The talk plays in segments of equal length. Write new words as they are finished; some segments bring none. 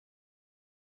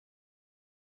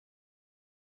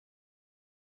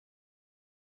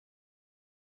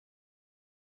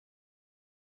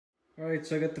Alright,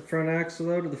 so I got the front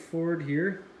axle out of the Ford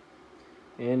here.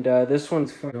 And this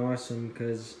one's fucking awesome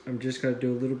because I'm just going to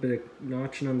do a little bit of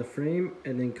notching on the frame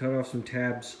and then cut off some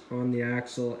tabs on the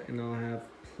axle and I'll have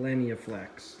plenty of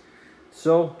flex.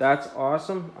 So that's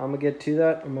awesome. I'm going to get to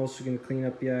that. I'm also going to clean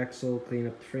up the axle, clean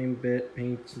up the frame a bit,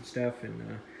 paint some stuff,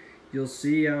 and you'll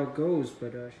see how it goes.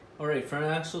 But alright, front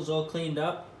axle's all cleaned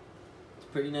up. It's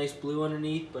pretty nice blue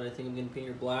underneath, but I think I'm going to paint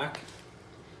her black.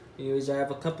 Anyways, I have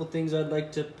a couple things I'd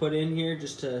like to put in here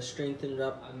just to strengthen it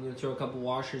up. I'm going to throw a couple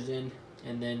washers in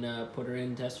and then put her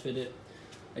in, test fit it.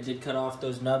 I did cut off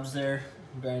those nubs there,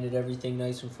 grinded everything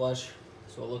nice and flush,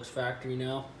 so it looks factory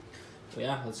now. But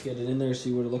yeah, let's get it in there,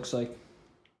 see what it looks like.